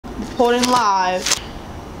reporting live.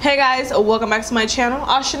 Hey guys, welcome back to my channel.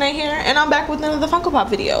 Ashanah here, and I'm back with another Funko Pop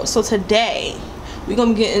video. So today we're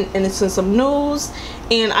gonna be getting into some news,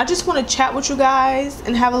 and I just want to chat with you guys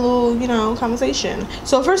and have a little, conversation.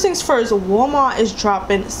 So first things first, Walmart is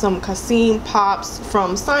dropping some Kasim pops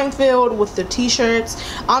from Seinfeld with the t-shirts.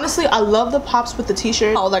 Honestly, I love the pops with the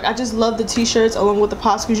t-shirt. I just love the t-shirts along with the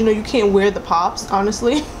pops, because you can't wear the pops,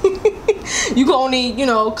 honestly. You can only,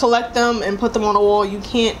 collect them and put them on a wall. You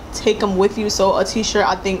can't take them with you. So a t-shirt,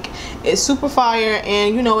 I think, is super fire,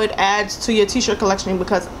 and it adds to your t-shirt collection,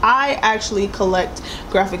 because I actually collect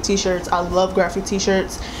graphic t-shirts. I love graphic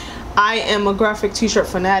t-shirts. I am a graphic t-shirt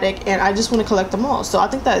fanatic, and I just want to collect them all. So I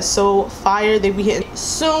think that is so fire. They be hitting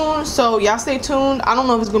soon, so y'all stay tuned. I don't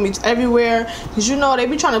know if it's gonna be everywhere, because they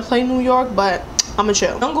be trying to play New York, but I'ma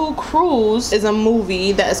chill. Jungle Cruise is a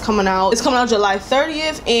movie that is coming out. It's coming out July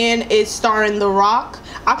 30th, and it's starring The Rock.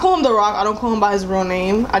 I call him The Rock. I don't call him by his real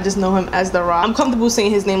name. I just know him as The Rock. I'm comfortable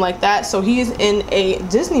saying his name like that. So he is in a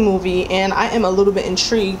Disney movie, and I am a little bit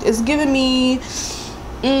intrigued. It's giving me,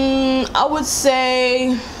 I would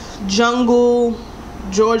say, jungle,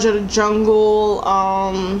 Georgia the Jungle,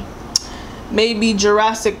 maybe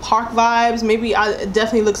Jurassic Park vibes. Maybe it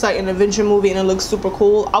definitely looks like an adventure movie, and it looks super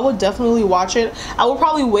cool. I would definitely watch it. I will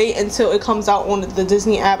probably wait until it comes out on the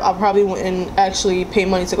Disney app. I probably wouldn't actually pay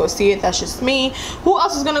money to go see it. That's just me. Who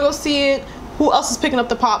else is gonna go see it? Who else is picking up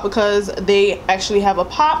the pop because they actually have a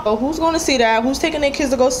pop? Or who's going to see that? Who's taking their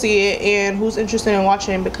kids to go see it? And who's interested in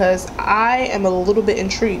watching? Because I am a little bit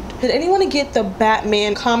intrigued. Did anyone get the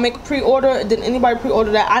Batman comic pre-order? Did anybody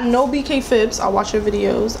pre-order that? I know BK Phipps. I watch her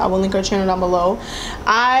videos. I will link her channel down below.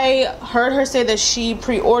 I heard her say that she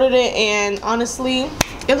pre-ordered it, and honestly,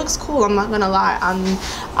 it looks cool. I'm not gonna lie.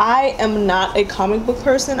 I am not a comic book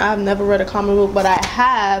person. I have never read a comic book, but I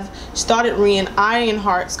have started reading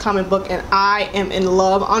Ironheart's comic book, and I am in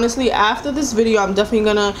love. Honestly, after this video, I'm definitely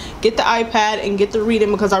gonna get the iPad and get to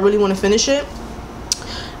reading, because I really want to finish it.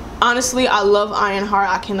 Honestly, I love Ironheart.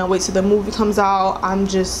 I cannot wait till the movie comes out. I'm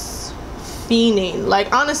just fiending.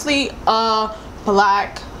 Honestly,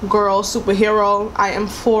 black girl superhero, I am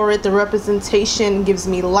for it. The representation gives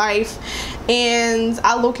me life, and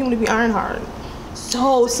I low-key want to be Ironheart.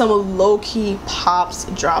 So some low-key pops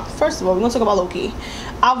drop. First of all, we're gonna talk about Loki.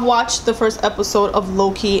 I've watched the first episode of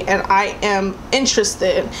Loki, and I am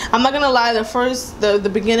interested. I'm not gonna lie, the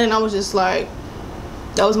beginning, I was just like,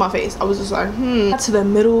 that was my face. I was just like, to the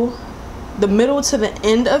middle to the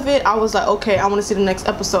end of it, I was like, okay, I want to see the next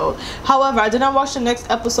episode. However, I did not watch the next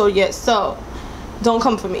episode yet, so don't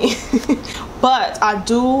come for me. But I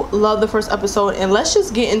do love the first episode, and let's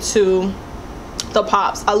just get into the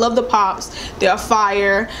pops. I love the pops. They are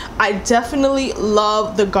fire. I definitely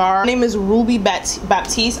love the girl. Her name is Ruby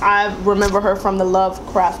Baptiste. I remember her from the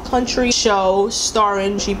Lovecraft Country show,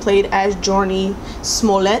 starring, she played as Journey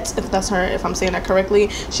Smollett, if I'm saying that correctly.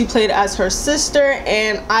 She played as her sister,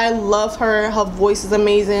 and I love her. Her voice is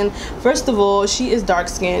amazing. First of all, she is dark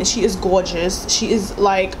skinned. She is gorgeous. She is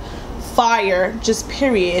like fire, just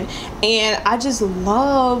period. And I just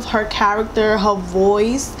love her character, her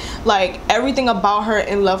voice, like everything about her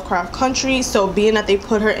in Lovecraft Country. So being that they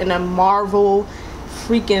put her in a Marvel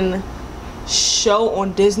freaking show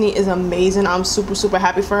on Disney is amazing. I'm super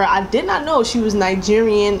happy for her. I did not know she was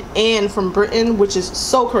Nigerian and from Britain, which is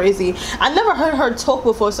so crazy. I never heard her talk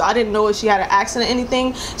before, so I didn't know if she had an accent or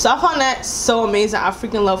anything. So I found that so amazing. I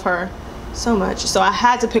freaking love her so much. So I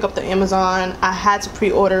had to pick up the Amazon. I had to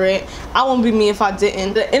pre-order it. I won't be me if I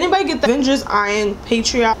didn't. Did anybody get the Avengers Iron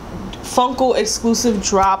Patriot Funko exclusive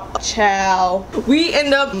drop? Chow. We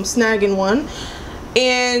end up snagging one,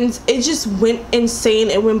 and it just went insane.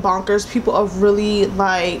 It went bonkers. People are really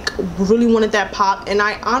wanted that pop, and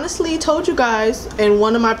I honestly told you guys in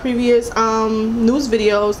one of my previous news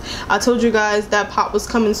videos, I told you guys that pop was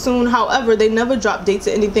coming soon. However, they never drop dates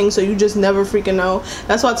or anything, so you just never freaking know.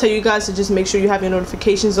 That's why I tell you guys to just make sure you have your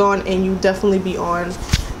notifications on, and you definitely be on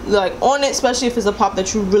it, especially if it's a pop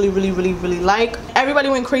that you really like. Everybody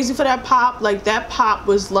went crazy for that pop. That pop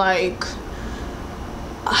was like,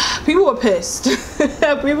 people were pissed.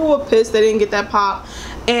 People were pissed they didn't get that pop.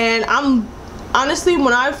 And I'm honestly,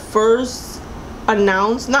 when I first when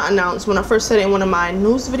I first said it in one of my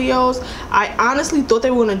news videos, I honestly thought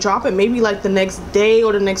they were going to drop it maybe like the next day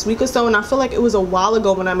or the next week or so, and I feel like it was a while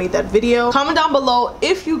ago when I made that video. Comment down below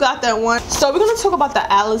if you got that one. So we're going to talk about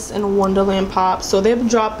the Alice in Wonderland pops. So they're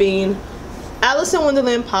dropping Alice in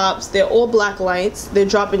Wonderland pops. They're all black lights. They're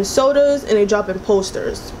dropping sodas, and they're dropping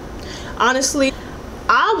posters. Honestly,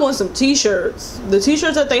 I want some t-shirts. The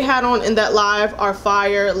t-shirts that they had on in that live are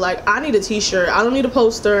fire. Like, I need a t-shirt. I don't need a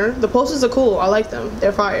poster. The posters are cool. I like them.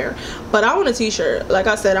 They're fire. But I want a t-shirt. Like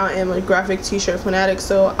I said, I am a graphic t-shirt fanatic,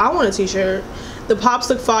 so I want a t-shirt. The pops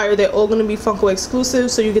look fire. They're all going to be Funko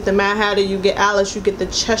exclusive. So you get the Mad Hatter, you get Alice, you get the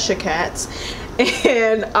Cheshire Cats,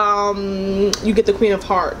 and you get the Queen of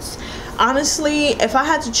Hearts. Honestly, if I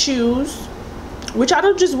had to choose, which I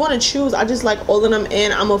don't just want to choose, I just like all of them,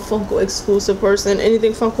 and I'm a Funko exclusive person.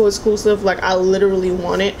 Anything Funko exclusive, like, I literally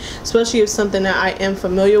want it, especially if something that I am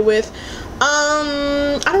familiar with.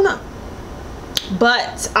 I don't know,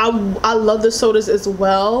 but I love the sodas as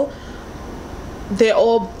well. They're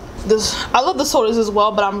all I love the sodas as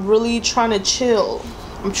well, but I'm really trying to chill.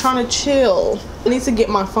 I need to get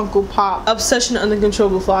my Funko Pop obsession under control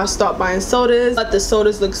before I start buying sodas. But the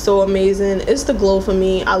sodas look so amazing. It's the glow for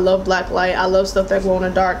me. I love black light. I love stuff that glow in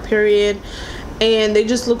the dark, period. And they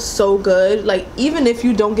just look so good. Like, even if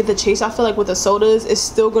you don't get the chase, I feel like with the sodas, it's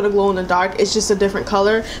still gonna glow in the dark. It's just a different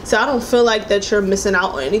color. So I don't feel like that you're missing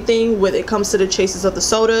out on anything when it comes to the chases of the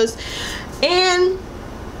sodas. And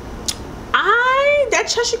that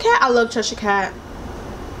Cheshire Cat, I love Cheshire Cat.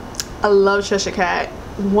 I love Cheshire Cat.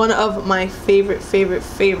 One of my favorite.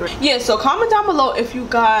 Yeah, so comment down below if you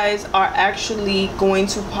guys are actually going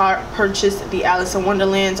to purchase the Alice in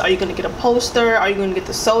Wonderlands. Are you going to get a poster? Are you going to get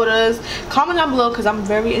the sodas? Comment down below, because I'm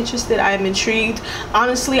very interested. I am intrigued.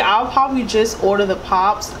 Honestly, I'll probably just order the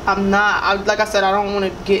pops. Like I said, I don't want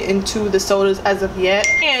to get into the sodas as of yet,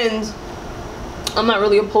 and I'm not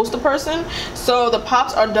really a poster person, so the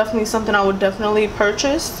pops are definitely something I would definitely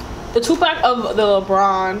purchase. The 2-pack of the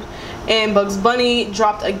LeBron and Bugs Bunny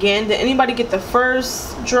dropped again. Did anybody get the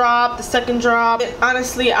first drop, the second drop?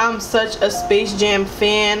 Honestly, I'm such a Space Jam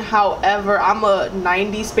fan. However, I'm a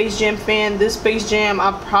 90s Space Jam fan. This Space Jam,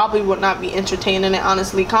 I probably would not be entertaining it,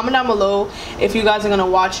 honestly. Comment down below if you guys are gonna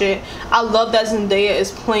watch it. I love that Zendaya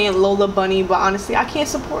is playing Lola Bunny, but honestly, I can't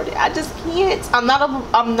support it. I just can't. I'm not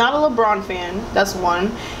a LeBron fan. That's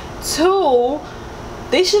one. Two,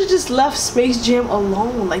 they should have just left Space Jam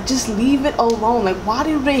alone. Like, just leave it alone. Like, why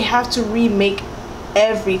do they have to remake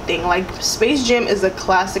everything? Like, Space Jam is a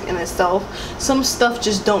classic in itself. Some stuff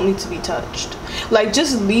just don't need to be touched. Like,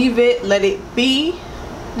 just leave it, let it be.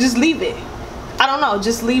 Just leave it. I don't know,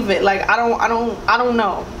 just leave it. Like, I don't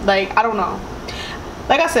know. Like, I don't know.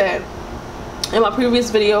 Like I said in my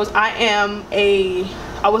previous videos,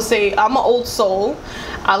 I would say I'm an old soul.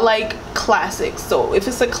 I like classics. So if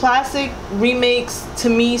it's a classic, remakes to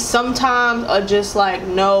me sometimes are just like,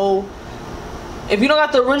 no. If you don't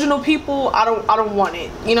got the original people, I don't want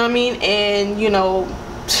it. You know what I mean? And you know,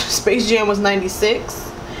 Space Jam was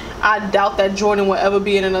 96. I doubt that Jordan will ever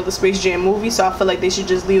be in another Space Jam movie, so I feel like they should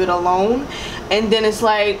just leave it alone. And then it's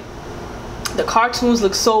like, the cartoons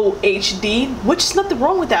look so HD, which is nothing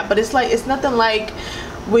wrong with that, but it's like, it's nothing like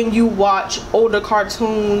when you watch older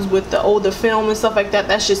cartoons with the older film and stuff like that.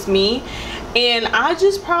 That's just me, and I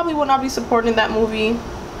just probably will not be supporting that movie.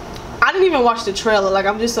 I didn't even watch the trailer. Like,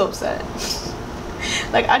 I'm just so upset.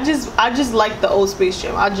 Like, I just like the old Space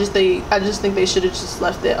Jam. I just think they should have just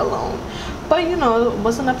left it alone, but you know, it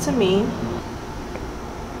wasn't up to me.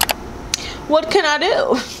 What can I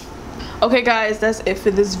do? Okay guys, that's it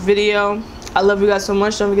for this video. I love you guys so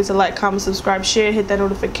much. Don't forget to like, comment, subscribe, share, hit that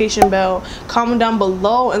notification bell. Comment down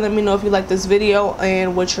below and let me know if you like this video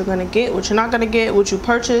and what you're gonna get, what you're not gonna get, what you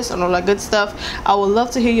purchase, and all that good stuff. I would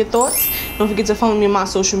love to hear your thoughts. Don't forget to follow me on my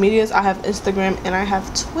social medias. I have Instagram and I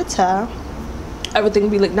have Twitter. Everything will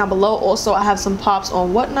be linked down below. Also, I have some pops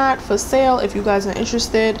on Whatnot for sale if you guys are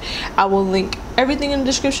interested. I will link everything in the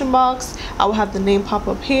description box. I will have the name pop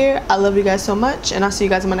up here. I love you guys so much, and I'll see you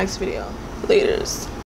guys in my next video. Laters.